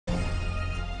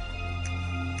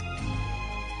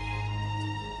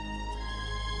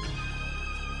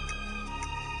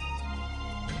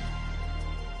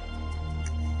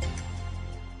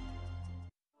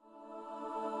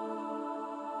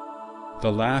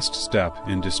The last step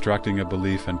in destructing a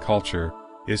belief and culture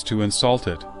is to insult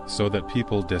it so that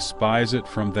people despise it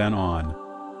from then on,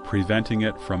 preventing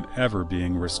it from ever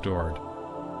being restored.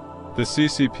 The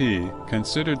CCP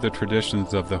considered the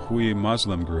traditions of the Hui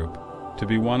Muslim group to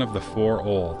be one of the four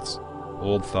olds: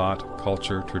 old thought,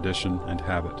 culture, tradition, and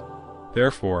habit.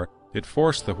 Therefore, it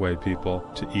forced the Hui people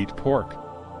to eat pork.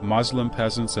 Muslim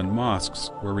peasants and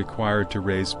mosques were required to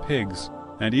raise pigs,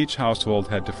 and each household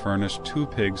had to furnish 2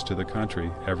 pigs to the country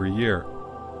every year.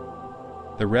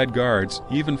 The Red Guards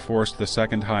even forced the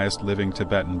second highest living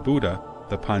Tibetan Buddha,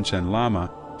 the Panchen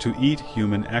Lama, to eat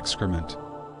human excrement.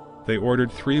 They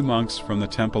ordered 3 monks from the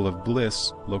Temple of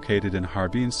Bliss, located in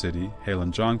Harbin City,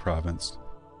 Heilongjiang Province,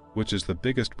 which is the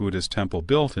biggest Buddhist temple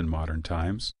built in modern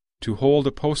times, to hold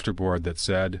a poster board that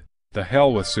said, "The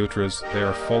hell with sutras, they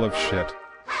are full of shit."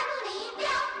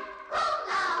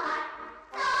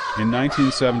 In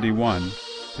 1971,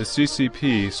 the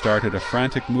CCP started a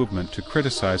frantic movement to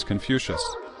criticize Confucius.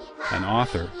 An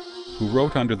author, who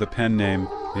wrote under the pen name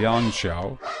Liang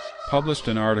Xiao, published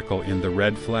an article in The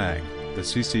Red Flag, the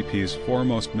CCP's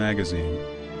foremost magazine,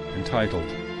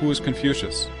 entitled, "Who is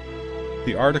Confucius?"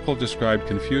 The article described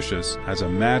Confucius as a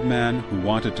madman who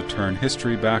wanted to turn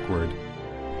history backward,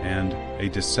 and a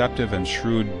deceptive and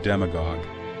shrewd demagogue.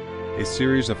 A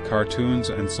series of cartoons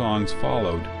and songs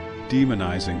followed,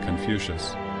 demonizing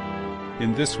Confucius.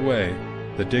 In this way,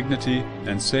 the dignity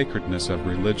and sacredness of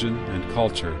religion and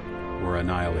culture were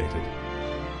annihilated.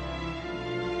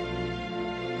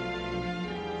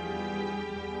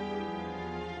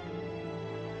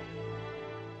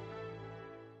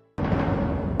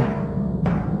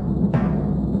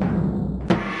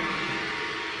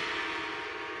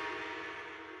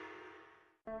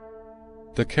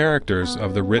 The characters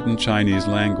of the written Chinese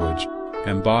language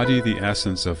embody the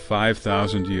essence of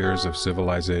 5,000 years of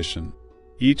civilization.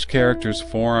 Each character's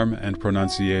form and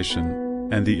pronunciation,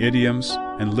 and the idioms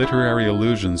and literary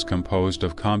allusions composed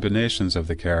of combinations of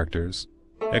the characters,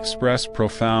 express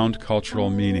profound cultural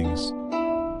meanings.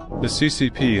 The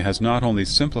CCP has not only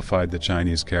simplified the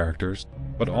Chinese characters,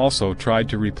 but also tried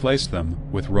to replace them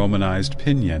with Romanized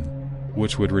pinyin,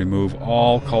 which would remove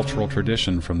all cultural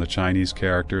tradition from the Chinese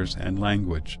characters and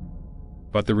language.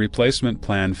 But the replacement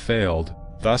plan failed,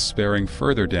 thus sparing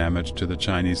further damage to the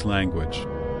Chinese language.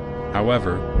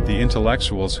 However, the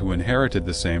intellectuals who inherited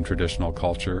the same traditional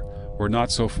culture were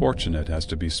not so fortunate as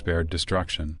to be spared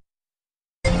destruction.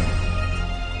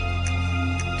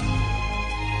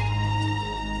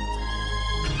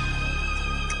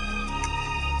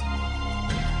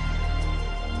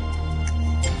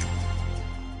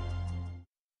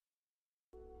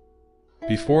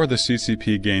 Before the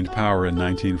CCP gained power in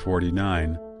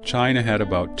 1949, China had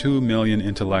about 2 million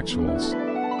intellectuals.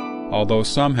 Although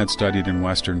some had studied in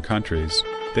Western countries,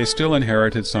 they still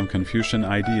inherited some Confucian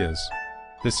ideas.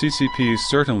 The CCP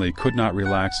certainly could not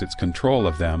relax its control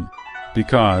of them,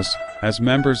 because, as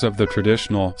members of the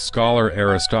traditional scholar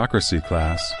aristocracy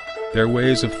class, their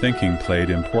ways of thinking played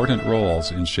important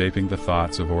roles in shaping the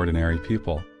thoughts of ordinary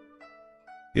people.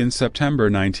 In September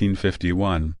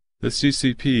 1951, the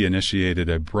CCP initiated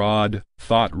a broad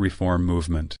thought reform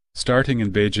movement, starting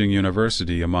in Beijing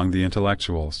University among the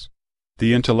intellectuals.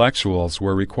 The intellectuals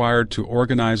were required to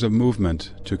organize a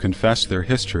movement to confess their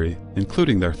history,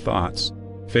 including their thoughts,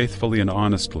 faithfully and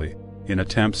honestly, in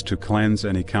attempts to cleanse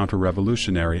any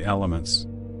counter-revolutionary elements.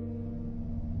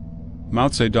 Mao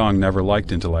Zedong never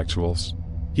liked intellectuals.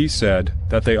 He said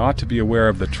that they ought to be aware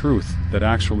of the truth that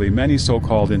actually many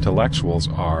so-called intellectuals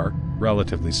are,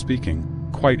 relatively speaking,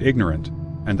 quite ignorant,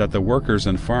 and that the workers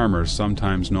and farmers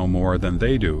sometimes know more than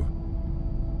they do.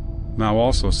 Mao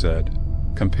also said,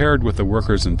 compared with the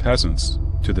workers and peasants,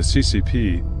 to the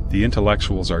CCP, the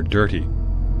intellectuals are dirty,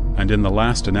 and in the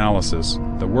last analysis,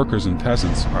 the workers and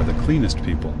peasants are the cleanest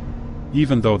people,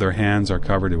 even though their hands are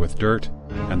covered with dirt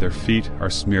and their feet are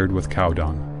smeared with cow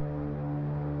dung.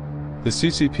 The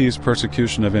CCP's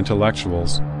persecution of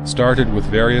intellectuals started with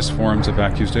various forms of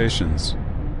accusations,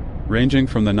 ranging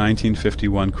from the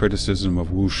 1951 criticism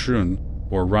of Wu Shun,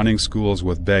 or running schools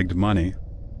with begged money,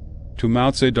 to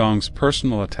Mao Zedong's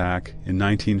personal attack in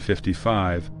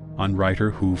 1955 on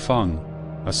writer Hu Feng,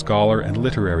 a scholar and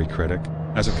literary critic,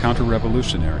 as a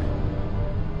counter-revolutionary.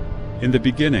 In the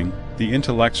beginning, the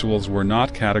intellectuals were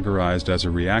not categorized as a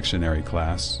reactionary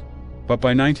class, but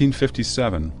by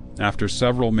 1957, after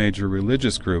several major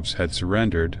religious groups had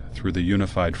surrendered through the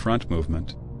Unified Front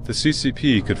movement, the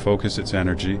CCP could focus its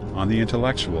energy on the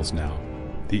intellectuals now.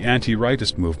 The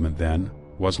anti-rightist movement, then,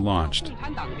 was launched.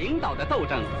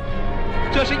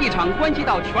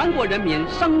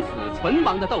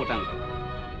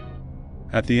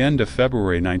 At the end of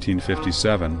February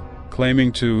 1957,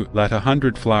 claiming to let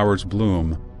 100 flowers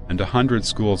bloom and 100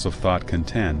 schools of thought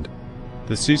contend.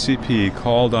 The CCP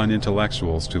called on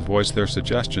intellectuals to voice their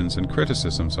suggestions and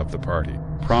criticisms of the party,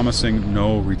 promising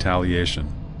no retaliation.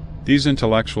 These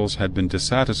intellectuals had been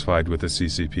dissatisfied with the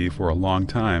CCP for a long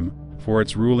time for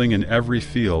its ruling in every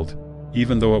field,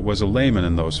 even though it was a layman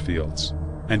in those fields,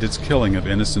 and its killing of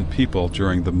innocent people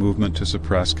during the movement to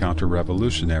suppress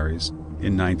counter-revolutionaries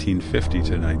in 1950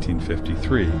 to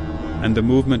 1953, and the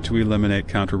movement to eliminate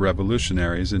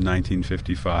counter-revolutionaries in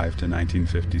 1955 to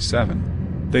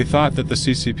 1957. They thought that the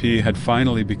CCP had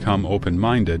finally become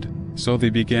open-minded, so they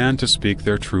began to speak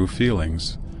their true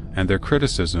feelings, and their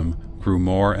criticism grew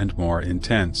more and more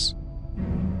intense.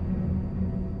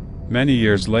 Many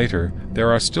years later,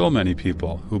 there are still many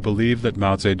people who believe that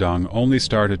Mao Zedong only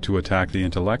started to attack the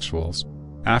intellectuals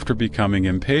after becoming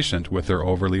impatient with their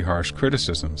overly harsh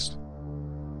criticisms.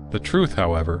 The truth,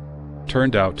 however,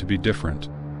 turned out to be different.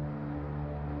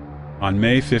 On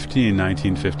May 15,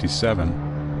 1957,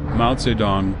 Mao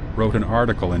Zedong wrote an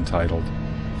article entitled,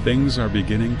 "Things Are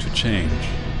Beginning to Change,"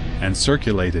 and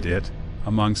circulated it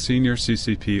among senior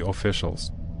CCP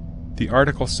officials. The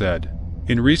article said,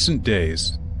 "In recent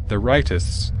days, the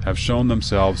rightists have shown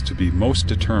themselves to be most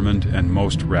determined and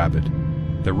most rabid.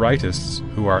 The rightists,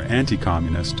 who are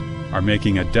anti-communist, are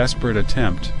making a desperate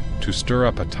attempt to stir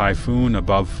up a typhoon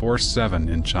above Force 7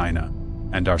 in China,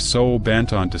 and are so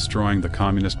bent on destroying the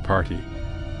Communist Party."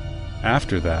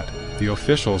 After that, the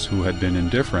officials who had been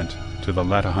indifferent to the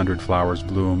Let 100 Flowers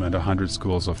Bloom and 100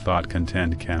 Schools of Thought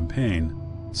Contend campaign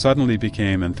suddenly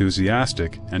became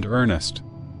enthusiastic and earnest.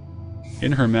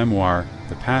 In her memoir,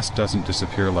 The Past Doesn't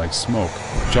Disappear Like Smoke,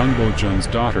 Zhang Bojun's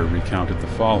daughter recounted the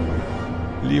following.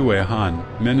 Li Weihan,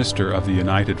 minister of the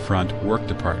United Front Work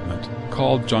Department,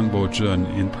 called Zhang Bojun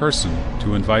in person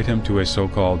to invite him to a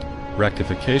so-called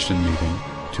rectification meeting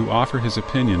to offer his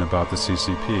opinion about the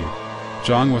CCP.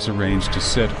 Zhang was arranged to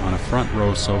sit on a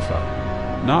front-row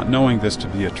sofa. Not knowing this to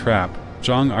be a trap,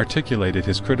 Zhang articulated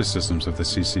his criticisms of the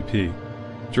CCP.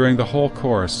 During the whole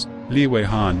course, Li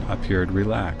Weihan appeared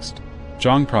relaxed.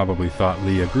 Zhang probably thought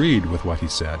Li agreed with what he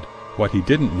said. What he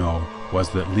didn't know was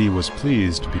that Li was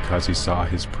pleased because he saw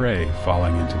his prey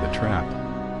falling into the trap.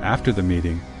 After the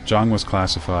meeting, Zhang was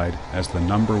classified as the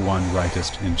 #1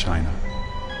 rightist in China.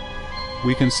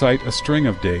 We can cite a string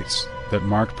of dates that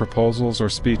marked proposals or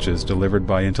speeches delivered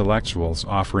by intellectuals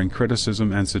offering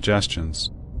criticism and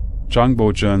suggestions. Zhang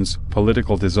Bojun's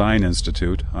Political Design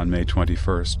Institute on May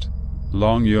 21st,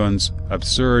 Long Yun's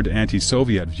Absurd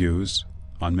Anti-Soviet Views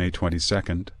on May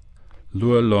 22nd,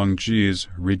 Luo Longji's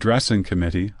Redressing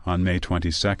Committee on May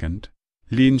 22nd,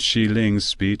 Lin Xiling's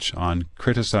speech on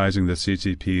criticizing the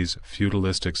CCP's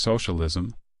feudalistic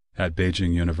socialism at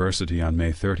Beijing University on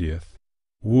May 30th,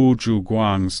 Wu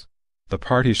Zhuguang's The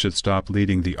Party Should Stop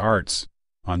Leading the Arts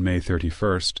on May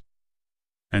 31st,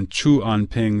 and Chu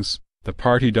Anping's The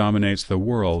Party Dominates the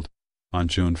World on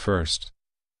June 1st.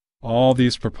 All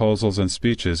these proposals and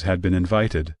speeches had been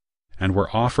invited, and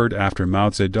were offered after Mao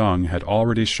Zedong had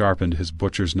already sharpened his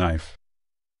butcher's knife.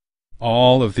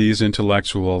 All of these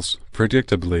intellectuals,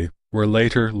 predictably, were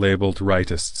later labeled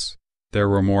rightists. There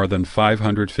were more than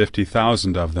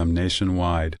 550,000 of them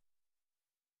nationwide.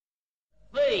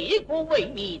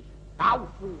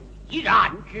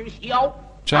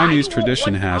 Chinese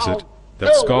tradition has it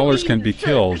that scholars can be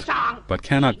killed, but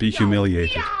cannot be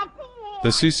humiliated.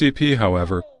 The CCP,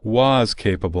 however, was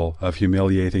capable of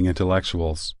humiliating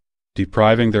intellectuals,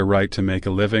 depriving their right to make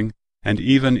a living, and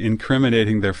even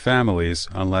incriminating their families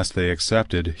unless they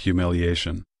accepted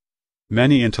humiliation.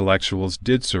 Many intellectuals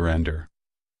did surrender.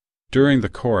 During the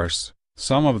course,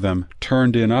 some of them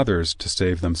turned in others to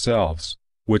save themselves,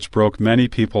 which broke many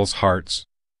people's hearts.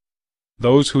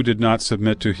 Those who did not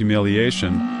submit to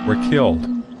humiliation were killed,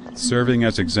 serving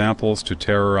as examples to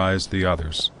terrorize the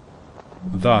others.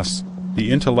 Thus, the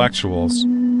intellectuals,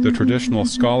 the traditional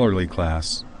scholarly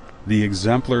class, the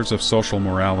exemplars of social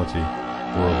morality,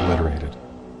 were obliterated.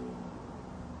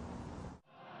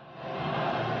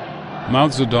 Mao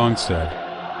Zedong said,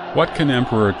 "What can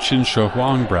Emperor Qin Shi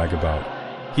Huang brag about?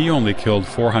 He only killed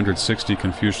 460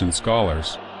 Confucian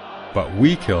scholars, but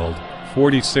we killed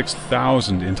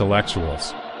 46,000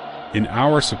 intellectuals. In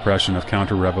our suppression of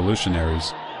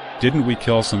counter-revolutionaries, didn't we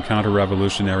kill some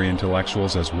counter-revolutionary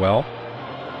intellectuals as well?"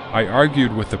 I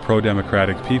argued with the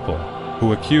pro-democratic people,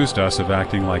 who accused us of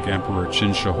acting like Emperor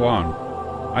Qin Shi Huang.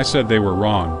 I said they were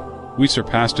wrong. We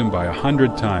surpassed him by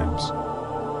 100 times.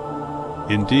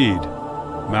 Indeed,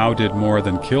 Mao did more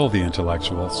than kill the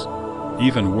intellectuals.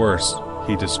 Even worse,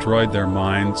 he destroyed their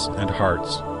minds and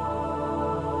hearts.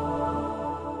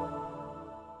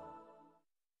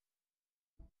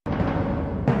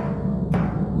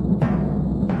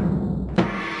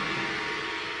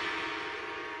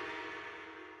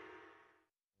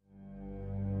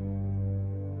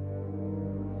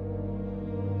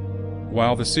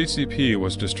 While the CCP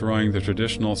was destroying the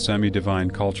traditional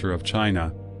semi-divine culture of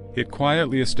China, it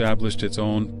quietly established its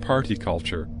own party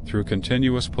culture through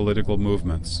continuous political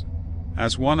movements.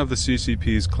 As one of the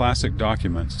CCP's classic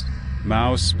documents,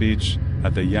 Mao's speech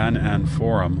at the Yan'an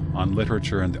Forum on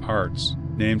Literature and the Arts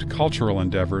named cultural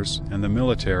endeavors and the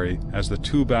military as the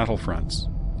two battlefronts.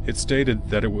 It stated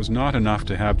that it was not enough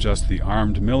to have just the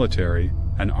armed military,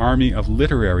 an army of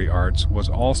literary arts was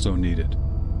also needed.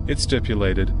 It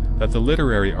stipulated that the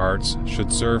literary arts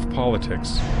should serve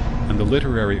politics, and the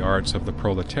literary arts of the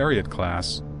proletariat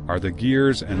class are the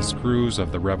gears and screws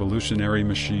of the revolutionary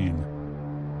machine.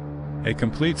 A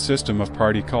complete system of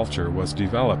party culture was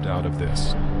developed out of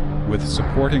this, with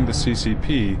supporting the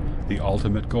CCP the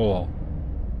ultimate goal,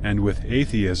 and with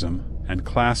atheism and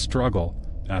class struggle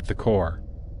at the core.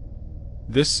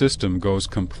 This system goes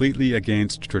completely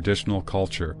against traditional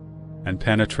culture and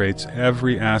penetrates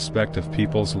every aspect of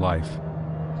people's life.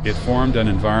 It formed an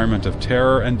environment of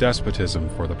terror and despotism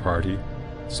for the party,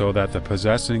 so that the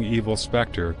possessing evil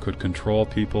specter could control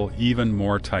people even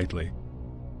more tightly.